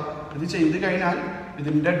പറഞ്ഞിട്ടുണ്ട് ഇത് ചെയ്ത് കഴിഞ്ഞാൽ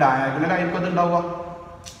ഇതിന്റെ ഡയഗണൽ ആയിരിക്കും അത് ഉണ്ടാവുക.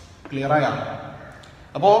 ക്ലിയർ ആയ?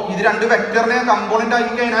 അപ്പോൾ ഇത് രണ്ട് വെക്ടറിനെ കമ്പോണന്റ്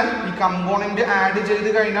ആക്കി കഴിഞ്ഞാൽ ഈ കമ്പോണന്റ് ആഡ് ചെയ്ത്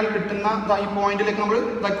കഴിഞ്ഞാൽ കിട്ടുന്ന ഈ പോയിന്റിലേക്ക് നമ്മൾ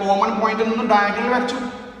കോമൺ പോയിന്റിൽ നിന്നും ഡയഗണൽ വരച്ചു.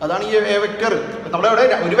 അതാണ് ഈ എ വെക്ടർ. നമ്മളിവിടെ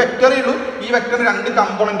ഒരു വെക്ടറേ ഉള്ളൂ, ഈ വെക്ടർ രണ്ട്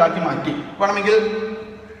കമ്പോണന്റ് ആക്കി മാറ്റി. വേണമെങ്കിൽ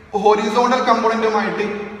ഹൊറിസോണ്ടൽ കമ്പോണന്റുമായിട്ട്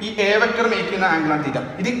ഈ എ വെക്ടർ മേക്ക് ചെയ്യുന്ന ആംഗിൾ ആണ് തീറ്റ.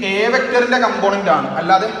 ഇത് എ വെക്ടറിന്റെ കമ്പോണന്റ് ആണ്,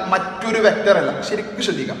 അല്ലാതെ മറ്റൊരു വെക്ടർ അല്ല. ശരിക്കും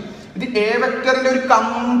ശ്രദ്ധിക്കാം, ഇത് എ വെക്ടറിന്റെ ഒരു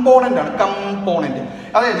കമ്പോണന്റ് ആണ്. കമ്പോണന്റ്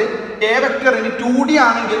അതായത് എ വെക്ടറിന് 2D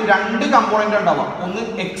ആണെങ്കിൽ രണ്ട് കമ്പോണന്റ് ഉണ്ടാവാം, ഒന്ന്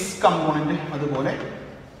എക്സ് കമ്പോണന്റ്, അതുപോലെ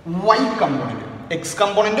Y component. X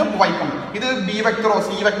കമ്പോണന്റും Y component. ഇത് ബി വെക്ടറോ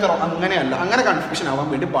സി വെക്ടറോ അങ്ങനെയല്ല, അങ്ങനെ കൺഫ്യൂഷൻ ആവാൻ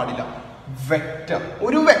വേണ്ടി പാടില്ല. വെക്റ്റർ.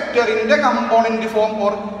 ഒരു വെക്റ്ററിന്റെ കമ്പോണന്റ് ഫോം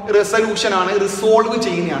ഓർ റെസൊല്യൂഷൻ ആണ്, റിസോൾവ്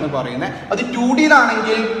ചെയ്യുന്നതാണ് പറയുന്നത്. അത്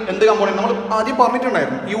 2D-യിലാണെങ്കിൽ എന്ത് കമ്പോണന്റ് നമ്മൾ ആദ്യം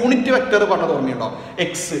പറഞ്ഞിട്ടുണ്ടായിരുന്നു, യൂണിറ്റ് വെക്റ്റർ പറഞ്ഞത് ഓർമ്മയുണ്ടോ?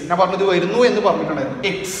 എക്സ് ഞാൻ പറഞ്ഞത് വരുന്നു എന്ന് പറഞ്ഞിട്ടുണ്ടായിരുന്നു.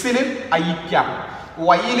 XL I cap,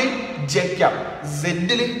 വൈയില് J cap,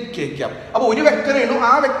 സെഡില് K cap. അപ്പോൾ ഒരു വെക്റ്റർ ഉള്ളൂ,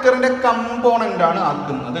 ആ വെക്റ്ററിന്റെ കമ്പോണന്റ് ആണ്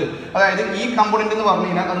ആക്കുന്നത്. അതായത് ഈ കമ്പോണന്റ് എന്ന് പറഞ്ഞു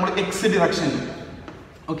കഴിഞ്ഞാൽ നമ്മൾ എക്സ് ഡിറക്ഷനിൽ,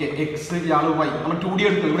 ഓക്കെ, എക്സ് ഇയാൾ വൈ, നമ്മൾ 2D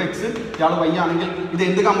എടുക്കും, ഇവിടെ എക്സ് ഇയാൾ വൈ ആണെങ്കിൽ ഇത്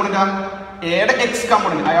എന്ത് കമ്പോണന്റാണ്? എയുടെ എക്സ്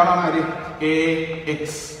കമ്പോണന്റ്, അയാളാണ് ആര്? A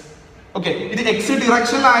X. ഓക്കെ, ഇത് എക്സ്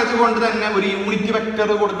ഡിറക്ഷനിലായതുകൊണ്ട് തന്നെ ഒരു യൂണിറ്റ് വെക്റ്റർ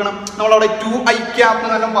കൊടുക്കണം. നമ്മളവിടെ 2i ക്യാപ്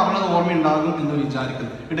എന്നെല്ലാം പറഞ്ഞത് ഓർമ്മയുണ്ടാകും എന്ന്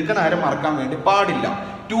വിചാരിക്കുന്നു. എടുക്കുന്ന കാര്യം മറക്കാൻ വേണ്ടി പാടില്ല.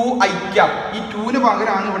 2i ക്യാപ്, ഈ 2ന്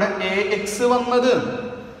പകരമാണ് ഇവിടെ എ എക്സ് വന്നത്.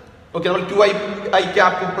 ഓക്കെ, നമ്മൾ 2i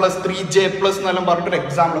cap plus 3j plus എന്നെല്ലാം പറഞ്ഞിട്ടൊരു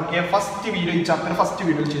എക്സാമ്പിൾ ഒക്കെ ഫസ്റ്റ് വീഡിയോ, ഈ ചാപ്റ്റർ ഫസ്റ്റ്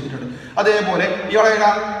വീഡിയോ ചെയ്തിട്ടുണ്ട്. അതേപോലെ ഇവിടെ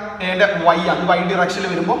എന്റെ വൈ ആണ്, വൈ ഡിറക്ഷനിൽ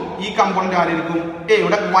വരുമ്പോൾ ഈ കമ്പോണന്റ് ആരായിരിക്കും?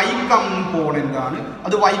 എയുടെ വൈ കമ്പോണന്റ് ആണ്.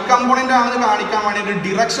 അത് വൈ കമ്പോണന്റ് ആണെന്ന് കാണിക്കാൻ വേണ്ടി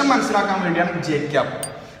ഡിറക്ഷൻ മനസ്സിലാക്കാൻ വേണ്ടിയാണ് ജെ ക്യാപ്.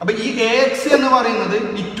 അപ്പൊ ഈ എ എക്സ് എന്ന് പറയുന്നത്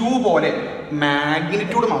ഈ 2 പോലെ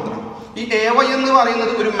മാഗ്നിറ്റ്യൂഡ് മാത്രമാണ്. ഈ എ വൈ എന്ന്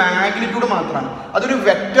പറയുന്നത് ഒരു മാഗ്നിറ്റ്യൂഡ് മാത്രമാണ്. അതൊരു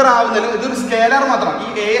വെക്റ്റർ ആവുന്നില്ല, ഇതൊരു സ്കേലാർ മാത്രമാണ്. ഈ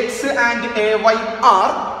A X and A why are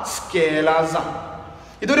scalars ആണ്.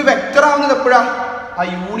 ഇതൊരു വെക്റ്റർ ആവുന്നത് എപ്പോഴാണ്? ആ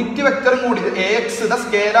യൂണിറ്റ് വെക്റ്ററും കൂടി, എ എക്സ് ദ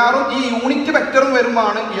സ്കേലാറും ഈ യൂണിറ്റ് വെക്റ്ററും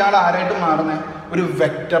വരുമ്പോഴാണ് ഇയാൾ ആരായിട്ട് മാറുന്നത്? ഒരു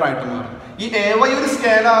വെക്റ്റർ ആയിട്ട് മാറുന്നത്. ഈ എ വൈ ഒരു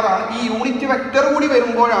സ്കേലാറാണ്, ഈ യൂണിറ്റ് വെക്റ്റർ കൂടി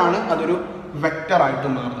വരുമ്പോഴാണ് അതൊരു വെക്റ്റർ ആയിട്ട്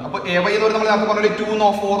മാറുന്നത്. അപ്പോൾ എ വൈ എന്ന് പറയുന്നത് നമ്മൾ നേരത്തെ പറഞ്ഞ 2 എന്നോ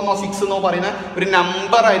 4 എന്നോ 6 എന്നോ പറയുന്ന ഒരു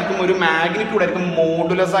നമ്പർ ആയിരിക്കും, ഒരു മാഗ്നിറ്റ്യൂഡ് ആയിരിക്കും,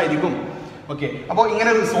 മോഡുലസ് ആയിരിക്കും. ഓക്കെ, അപ്പോൾ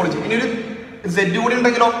ഇങ്ങനെ റിസോൾവ് ചെയ്യും. ഇനി ഒരു സെഡ് കൂടി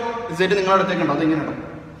ഉണ്ടെങ്കിലോ, സെഡ് നിങ്ങളുടെ അടുത്തേക്ക് ഉണ്ടാവും, അതെങ്ങനെ ഉണ്ടാവും?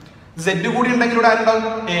 സെഡ് കൂടി ഉണ്ടെങ്കിൽ ഇവിടെ ആരുണ്ടാവും?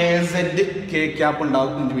 എ സെഡ് കെ ക്യാപ്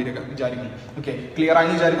ഉണ്ടാവും എന്ന് വിചാരിക്കുന്നു. ഓക്കെ, ക്ലിയർ ആയി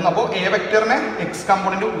വിചാരിക്കുന്നു. അപ്പോൾ A വെക്ടറിനെ X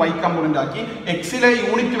component Y component ആക്കി, എക്സിലെ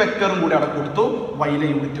യൂണിറ്റ് വെക്ടറും കൂടി അവിടെ കൊടുത്തു, വൈയിലെ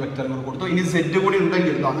യൂണിറ്റ് വെക്ടറും കൂടി കൊടുത്തു. ഇനി സെഡ് കൂടി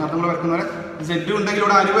ഉണ്ടെങ്കിൽ നമ്മൾ വരക്കുന്ന പോലെ സെഡ് ഉണ്ടെങ്കിൽ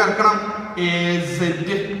ഇവിടെ ആര് വരക്കണം? എ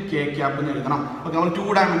സെഡ് കെ ക്യാപ് എന്ന് എഴുതണം. ഓക്കെ, നമ്മൾ 2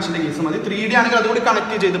 ഡയമെൻഷന്റെ കേസ് മതി. 3D ആണെങ്കിൽ അതുകൂടി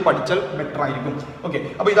കണക്ട് ചെയ്ത് പഠിച്ചാൽ ബെറ്റർ ആയിരിക്കും. ഓക്കെ,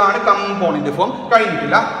 അപ്പോൾ ഇതാണ് കമ്പോണന്റ് ഫോം.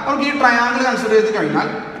 കഴിഞ്ഞിട്ടില്ല, നമുക്ക് ഈ ട്രയാങ്കിൾ കൺസിഡർ ചെയ്ത് കഴിഞ്ഞാൽ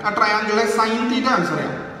ആ ട്രയാങ്കിളിലെ സൈൻ തീറ്റ കൺസിഡർ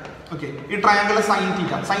ചെയ്യാം. ഓക്കെ, ഈ ട്രയാങ്കിളിലെ സൈൻ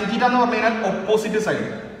തീറ്റ എന്ന് പറഞ്ഞു കഴിഞ്ഞാൽ ഓപ്പോസിറ്റ് സൈഡ്,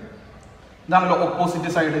 ഇതാണല്ലോ ഓപ്പോസിറ്റ്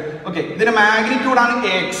സൈഡ്. ഓക്കെ, ഇതിന്റെ മാഗ്നിറ്റ്യൂഡ് ആണ്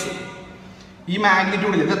എ എക്സ്. ഈ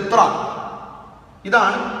മാഗ്നിറ്റ്യൂഡിൽ ഇത് എത്ര?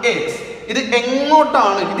 ഇതാണ് എ എക്സ്. ഇത്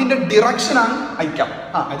എങ്ങോട്ടാണ്? ഇതിന്റെ ഡിറക്ഷൻ ആണ് ഐ ക്യാപ്.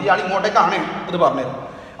 അത് ഇയാൾ ഇങ്ങോട്ടേക്കാണ് ഇത് പറഞ്ഞത്.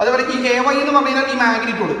 അതേപോലെ ഈ എ വൈ എന്ന് പറഞ്ഞു കഴിഞ്ഞാൽ ഈ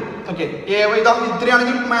മാഗ്നിറ്റ്യൂഡ്. ഓക്കെ, എ വൈ ഇതാ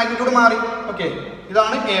ഇത്രയാണെങ്കിൽ മാഗ്നിറ്റ്യൂഡ് മാറി. ഓക്കെ,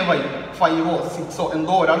 ഇതാണ് എ വൈ, 5ഓ 6ഓ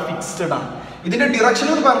എന്തോ ഒരാൾ ഫിക്സ്ഡ് ആണ്. ഇതിന്റെ ഡിറക്ഷൻ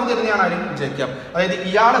എന്ന് പറഞ്ഞു തരുന്നതാണ് ആര്? J cap. അതായത്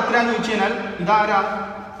ഇയാൾ എത്രയാന്ന് ചോദിച്ചു കഴിഞ്ഞാൽ ഇതാരാ?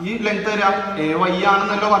 ഈ ലെങ്ത് എത്രയാ? എ വൈ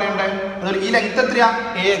ആണെന്നല്ലോ പറയണ്ടേ. അതുപോലെ ഈ ലെങ്ത് എത്രയാ?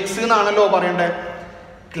 എ എക്സ് എന്നാണല്ലോ പറയണ്ടേ.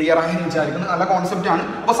 ക്ലിയർ ആയി വിചാരിക്കുന്നത്, നല്ല കോൺസെപ്റ്റ് ആണ്.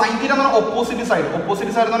 അപ്പൊ സൈൻ തീറ്റ എന്ന് പറഞ്ഞാൽ ഓപ്പോസിറ്റ് സൈഡ്.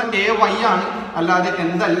 ഓപ്പോസിറ്റ് സൈഡ് എന്ന് പറഞ്ഞാൽ എ വൈ ആണ്, അല്ലാതെ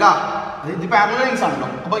എന്തല്ല, ഇത് പാരലൽ ലൈൻസ് ആണല്ലോ.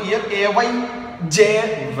 അപ്പൊ ഈ എ വൈ ജെ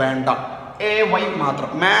വേണ്ട, എ വൈ മാത്രം,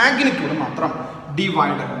 മാഗ്നിറ്റ്യൂഡ് മാത്രം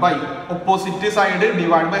divided by opposite side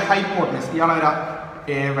divide by hypotenuse. ഇയാളാരാ?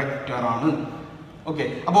 A vector ആണ്. ഓക്കെ,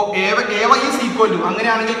 അപ്പോൾ A Y is equal to,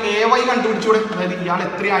 അങ്ങനെയാണെങ്കിൽ എ വൈ കണ്ടുപിടിച്ചൂടെ? അതായത് ഇയാൾ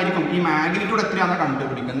എത്രയായിരിക്കും, ഈ മാഗ്നിറ്റ്യൂഡ് എത്രയാണെന്ന്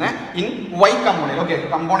കണ്ടുപിടിക്കുന്നത് in Y component. Okay,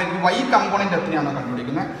 component Y component എത്രയാണെന്ന്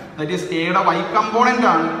കണ്ടുപിടിക്കുന്നത്. ദാറ്റ് ഈസ് എയുടെ വൈ കമ്പോണന്റ്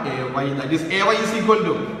ആണ് A Y. That is A Y is equal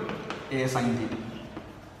to A sine theta.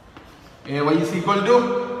 A Y is equal to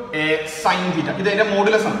A sine theta. ഇത് അതിന്റെ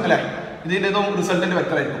modulus ആണ് അല്ലേ? ഇതിന്റെ resultant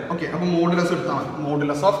vector ആയിരിക്കും. ഓക്കെ, അപ്പൊ മോഡുലസ് എടുത്താൽ മതി,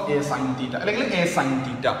 modulus of A sine theta അല്ലെങ്കിൽ എ സൈൻ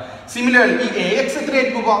തീറ്റ. സിമിലർലി ഈ എ എക്സ്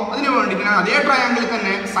എത്രയായിരിക്കും? അതിന് വേണ്ടിയിട്ട് അതേ ട്രയാങ്കിളിൽ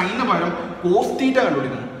തന്നെ സൈന് പകരം കോസ് തീറ്റ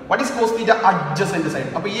കണ്ടുപിടിക്കുന്നു. What is cos theta? Adjacent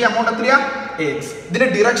side. അപ്പൊ ഈ എമൗണ്ട് എത്രയാ? A X. ഇതിന്റെ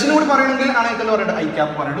ഡിറക്ഷൻ കൂടി പറയണമെങ്കിൽ ആണെങ്കിൽ പറയട്ടെ ഐ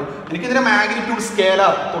ക്യാപ് പറയട്ടു. എനിക്ക് ഇതിന്റെ മാഗ്നിറ്റ്യൂഡ്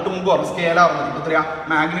സ്കേലാർ, തൊട്ട് മുമ്പ് പറഞ്ഞു സ്കേലാർ മതി. എത്രയാ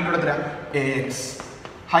മാഗ്നിറ്റ്യൂഡ്? എത്രയാ? A X.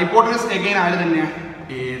 ഹൈപ്പോട്ടനസ് അഗൈൻ ആര് തന്നെ?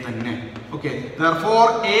 എ തന്നെ. Okay, therefore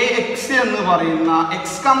ax എന്ന് പറയുന്ന x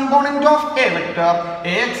component of a vector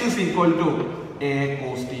ax is equal to a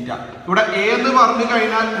cos theta. ഇവിടെ a എന്ന് പറഞ്ഞു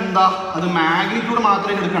കഴിഞ്ഞാൽ എന്താ? അത് മാഗ്നിറ്റ്യൂഡ്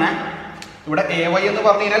മാത്രമേ എടുക്കണേ. ഇവിടെ ay എന്ന്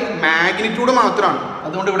പറഞ്ഞു കഴിഞ്ഞാൽ മാഗ്നിറ്റ്യൂഡ് മാത്രമാണ്.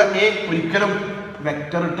 അതുകൊണ്ട് ഇവിടെ a ഒരിക്കലും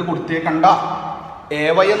വെക്റ്റർ ഇട്ട് കൊടുത്തേക്കണ്ട.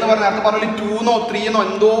 ay എന്ന് പറഞ്ഞാൽ നേരത്തെ പറഞ്ഞാൽ 2 എന്നോ 3 എന്നോ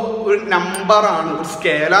എന്തോ ഒരു നമ്പർ ആണ്, ഒരു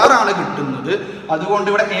സ്കേലാർ ആണ് കിട്ടുന്നത്. അതുകൊണ്ട്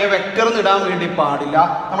ഇവിടെ a വെക്റ്റർ ഇടാൻ വേണ്ടി പാടില്ല.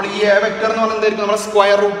 നമ്മൾ ഈ a വെക്റ്റർ എന്ന് പറഞ്ഞാൽ എന്തായിരിക്കും? നമ്മൾ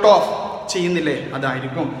സ്ക്വയർ റൂട്ട് ഓഫ് ചെയ്യുന്നില്ലേ,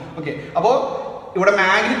 അതായിരിക്കും. ഓക്കെ, അപ്പോൾ ഇവിടെ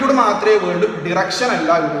മാഗ്നിറ്റ്യൂഡ് മാത്രമേ വേണ്ടൂ, ഡിറക്ഷൻ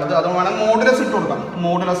അല്ല ഉള്ളത്. അതുകൊണ്ട് മോഡുലസ് ഇട്ട് കൊടുക്കാം.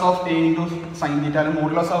 Modulus of A into sine theta അല്ലെങ്കിൽ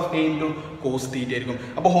modulus of A into cos theta ആയിരിക്കും.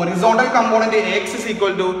 അപ്പോൾ horizontal component X is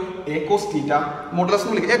equal to A cos theta, modulus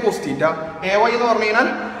വിളിക്കുക A cos theta. A Y എന്ന് പറഞ്ഞു കഴിഞ്ഞാൽ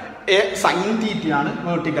എ സൈൻ തീറ്റയാണ്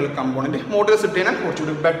വെർട്ടിക്കൽ കമ്പോണന്റ്. മോഡുലസ് ഇട്ട് കഴിഞ്ഞാൽ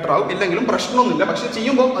കുറച്ചുകൂടി ബെറ്റർ ആവും. ഇല്ലെങ്കിലും പ്രശ്നമൊന്നുമില്ല. പക്ഷെ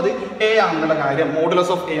ചെയ്യുമ്പോൾ അത് എ ആണെന്നുള്ള കാര്യം,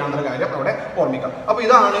 മോഡുലസ് ഓഫ് എ ആണെന്നുള്ള കാര്യം അവിടെ ഓർമ്മിക്കാം. അപ്പോൾ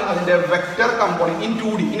ഇതാണ് അതിന്റെ വെക്റ്റർ കമ്പോണന്റ് ഇൻ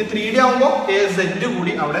 2D. ഇനി 3D ആകുമ്പോൾ എ സെഡ്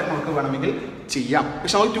കൂടി അവിടെ നമുക്ക് വേണമെങ്കിൽ ചെയ്യാം.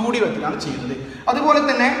 പക്ഷെ നമ്മൾ 2D വെക്റ്ററാണ് ചെയ്യുന്നത്. അതുപോലെ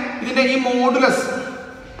തന്നെ ഇതിന്റെ ഈ മോഡുലസ്,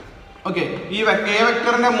 ഓക്കെ, ഈ എ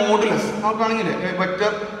വെക്ടറിന്റെ മോഡുലസ് നോക്കുകയാണെങ്കിൽ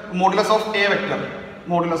vector modulus of A vector,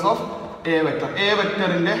 modulus of A vector, A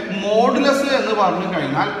വെക്ടറിന്റെ മോഡുലസ് എന്ന് പറഞ്ഞു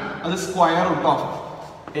കഴിഞ്ഞാൽ അത് square root of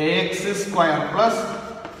A X square plus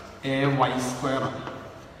A Y square,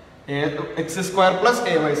 X square plus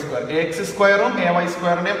A Y square. A X സ്ക്വയറും A Y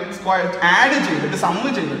സ്ക്വയറിന്റെ square add ചെയ്തിട്ട്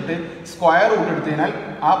sum ചെയ്തിട്ട് square root എടുത്തു കഴിഞ്ഞാൽ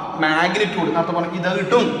ആ മാഗ്നിറ്റ്യൂഡ് നേരത്തെ പറഞ്ഞ ഇത്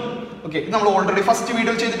കിട്ടും. ഓക്കെ, ഇത് നമ്മൾ ഓൾറെഡി ഫസ്റ്റ്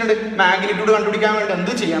വീഡിയോ ചെയ്തിട്ടുണ്ട്. മാഗ്നിറ്റ്യൂഡ് കണ്ടുപിടിക്കാൻ വേണ്ടി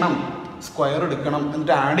എന്ത് ചെയ്യണം? സ്ക്വയർ എടുക്കണം,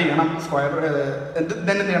 എന്നിട്ട് ആഡ് ചെയ്യണം, സ്ക്വയർ എന്ത്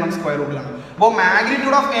ചെയ്യണം? സ്ക്വയർ റൂട്ട് ചെയ്യണം. അപ്പോൾ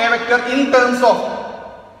magnitude of A vector in terms of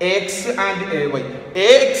X and A Y, A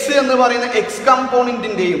X എന്ന് പറയുന്ന എക്സ്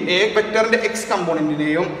കമ്പോണന്റിന്റെയും എ വെക്ടറിന്റെ എക്സ്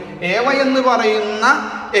കമ്പോണന്റിന്റെയും എ വൈ എന്ന് പറയുന്ന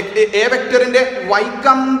എ വെക്ടറിന്റെ വൈ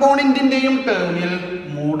കമ്പോണന്റിന്റെയും ടേമിൽ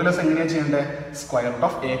മോഡുലസ് എങ്ങനെയാണ് ചെയ്യേണ്ടത്? Square root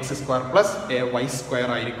of A X square plus A Y square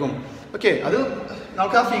ആയിരിക്കും. ഓക്കെ, അത്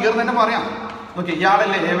നമുക്ക് ആ ഫിഗർ തന്നെ പറയാം. Okay,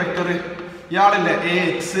 ഇയാളല്ലേ A vector, ഇയാളല്ലേ A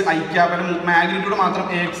X I capital magnitude മാത്രം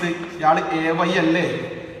എ എക്സ്, ഇയാൾ എ വൈ അല്ലേ?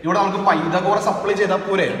 ഇവിടെ നമുക്ക് പൈതഗോറസ് അപ്ലൈ ചെയ്താൽ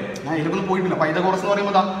പോരെ? ഞാൻ ഇതിലൊന്നും പോയിട്ടില്ല. പൈതഗോറസ് എന്ന്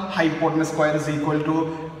പറയുമ്പോൾ hypotenuse square is equal to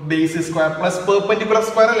base square plus perpendicular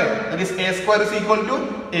square അല്ലേ? That is A square is equal to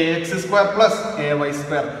A X square plus A Y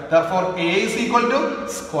square. Therefore A is equal to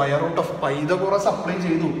square root of Pythagoras apply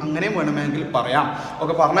ചെയ്തു. അങ്ങനെയും വേണമെങ്കിൽ പറയാം.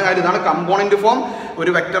 ഒക്കെ പറഞ്ഞ കാര്യം ഇതാണ്. Component form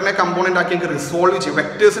ഒരു വെക്ടറിനെ കമ്പോണന്റ് ആക്കി റിസോൾവ് ചെയ്യും.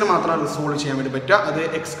 വെക്ടേഴ്സിന് മാത്രമാണ് റിസോൾവ് ചെയ്യാൻ വേണ്ടി പറ്റുക. അത്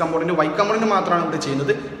എക്സ് കമ്പോണന്റ് വൈ കമ്പോണന്റ് മാത്രമാണ് ഇവിടെ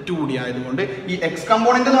ചെയ്യുന്നത് 2D ആയതുകൊണ്ട്. ഈ എക്സ്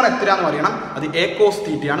കമ്പോണന്റ് എന്ന് പറഞ്ഞാൽ എത്രയാണെന്ന് പറയണം. അത് എ കോസ്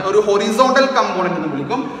തീറ്റയാണ്, ഒരു ഹൊറിസോണ്ടൽ കമ്പോണന്റ് എന്ന്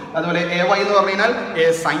വിളിക്കും. അതുപോലെ എ വൈ എന്ന് പറഞ്ഞു കഴിഞ്ഞാൽ എ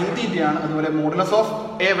സൈൻ തീറ്റയാണ്. അതുപോലെ modulus of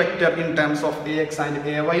A vector in terms of A X and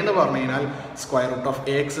A Y എന്ന് പറഞ്ഞു കഴിഞ്ഞാൽ square root of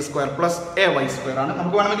A X square plus A Y square ആണ്.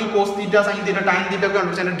 നമുക്ക് വേണമെങ്കിൽ cos theta, sine theta, tan theta ഒക്കെ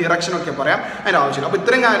കണ്ടുപിടിച്ച് അതിന്റെ ഡിറക്ഷൻ ഒക്കെ പറയാം. അതിന്റെ ആവശ്യമില്ല. അപ്പോൾ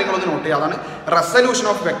ഇത്രയും കാര്യങ്ങളൊന്ന് നോട്ട് ചെയ്യുക. അതാണ് റെസൊല്യൂഷൻ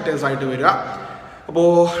ഓഫ് വെക്ടേഴ്സ് ആയിട്ട് വരിക.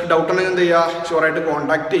 അപ്പോൾ ഡൗട്ട് ഉണ്ടെങ്കിൽ എന്ത് ചെയ്യുക? ഷുവറായിട്ട്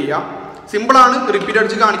കോൺടാക്ട് ചെയ്യുക. സിമ്പിളാണ്, റിപ്പീറ്റ്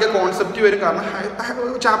അടിച്ച് കാണിക്കുക. കോൺസെപ്റ്റ് വരും, കാരണം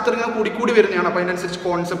ചാപ്റ്റർ ഇങ്ങനെ കൂടി വരുന്നതാണ്. അപ്പോൾ അതിനനുസരിച്ച്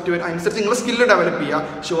കോൺസെപ്റ്റ് വരും. അതിനനുസരിച്ച് നിങ്ങൾ സ്കില്ല് ഡെവലപ്പ്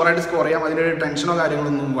ചെയ്യുക. ഷുവറായിട്ട് സ്കോർ ചെയ്യാം. അതിൻ്റെ ടെൻഷനോ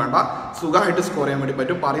കാര്യങ്ങളൊന്നും വേണ്ട. സുഖമായിട്ട് സ്കോർ ചെയ്യാൻ വേണ്ടി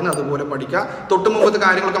പറ്റും. പറയുന്നത് അതുപോലെ പഠിക്കുക. തൊട്ട് മുമ്പത്തെ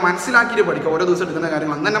കാര്യങ്ങളൊക്കെ മനസ്സിലാക്കിയിട്ട് പഠിക്കുക. ഓരോ ദിവസം എടുക്കുന്ന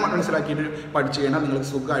കാര്യങ്ങൾ അന്ന് തന്നെ മനസ്സിലാക്കിയിട്ട് പഠിച്ചു കഴിഞ്ഞാൽ നിങ്ങൾക്ക്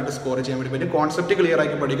സുഖമായിട്ട് സ്കോർ ചെയ്യാൻ വേണ്ടി പറ്റും. കോൺസെപ്റ്റ് ക്ലിയർ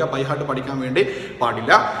ആക്കി പഠിക്കുക. ബൈഹാർട്ട് പഠിക്കാൻ വേണ്ടി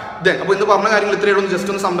പാടില്ല. ദെൻ അപ്പോൾ ഇന്ന് പറഞ്ഞ കാര്യങ്ങൾ ഇത്രയേ ഉള്ളൂ.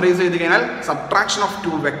 ജസ്റ്റ് ഒന്ന് സമ്മറൈസ് ചെയ്ത് കഴിഞ്ഞാൽ സബ്ട്രാക്ഷൻ ഓഫ്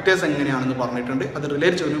 2 വെക്ടേഴ്സ് എങ്ങനെയാണെന്ന് പറഞ്ഞിട്ടുണ്ട്. അത്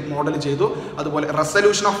റിലേറ്റ് ചെയ്ത് ഒരു മോഡൽ ചെയ്തു. അതുപോലെ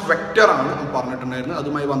റെസൊല്യൂഷൻ ഓഫ് വെക്ടർ ആണ് പറഞ്ഞിട്ടുണ്ടായിരുന്നു.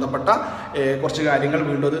 അതുമായി ബന്ധപ്പെട്ട കുറച്ച് കാര്യങ്ങൾ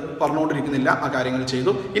വീണ്ടും അത് പറഞ്ഞുകൊണ്ടിരിക്കുന്നില്ല. ആ കാര്യങ്ങൾ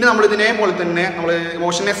ചെയ്തു. ഇനി നമ്മൾ ഇതിനെ പോലെ തന്നെ നമ്മൾ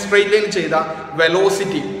മോഷനെ സ്ട്രെയിറ്റ് ലൈൻ ചെയ്ത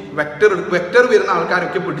വെലോസിറ്റി വെക്ടർ വരുന്ന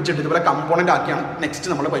ആൾക്കാരൊക്കെ പിടിച്ചിട്ട് ഇതുപോലെ കമ്പോണന്റ് ആക്കിയാണ് നെക്സ്റ്റ്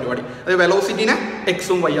നമ്മുടെ പരിപാടി. അതായത് വെലോസിറ്റിനെ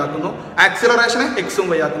എക്സും വൈ ആക്കുന്നു, ആക്സിലറേഷനെ എക്സും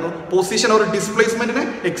വൈ ആക്കുന്നു, പൊസിഷൻ ഒരു ഡിസ്പ്ലേസ്മെന്റിനെ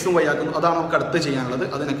എക്സും വൈ ആക്കുന്നു. അതാണ് നമുക്ക് അടുത്ത് ചെയ്യാനുള്ളത്.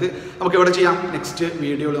 അത് നമുക്ക് എവിടെ ചെയ്യാം? നെക്സ്റ്റ്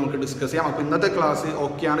വീഡിയോയിൽ നമുക്ക് ഡിസ്കസ് ചെയ്യാം. അപ്പോൾ ഇന്നത്തെ ക്ലാസ്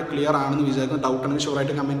ഓക്കെയാണ്, ക്ലിയർ ആണെന്ന് വിചാരിക്കുന്നു. ഡൗട്ട് ഉണ്ടെങ്കിൽ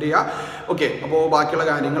ഷുവറായിട്ട് കമൻറ്റ് ചെയ്യുക. ഓക്കെ, അപ്പോൾ ബാക്കിയുള്ള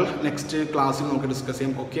കാര്യങ്ങൾ നെക്സ്റ്റ് ക്ലാസ്സിൽ നമുക്ക് ഡിസ്കസ്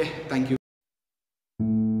ചെയ്യാം. Okay, thank you.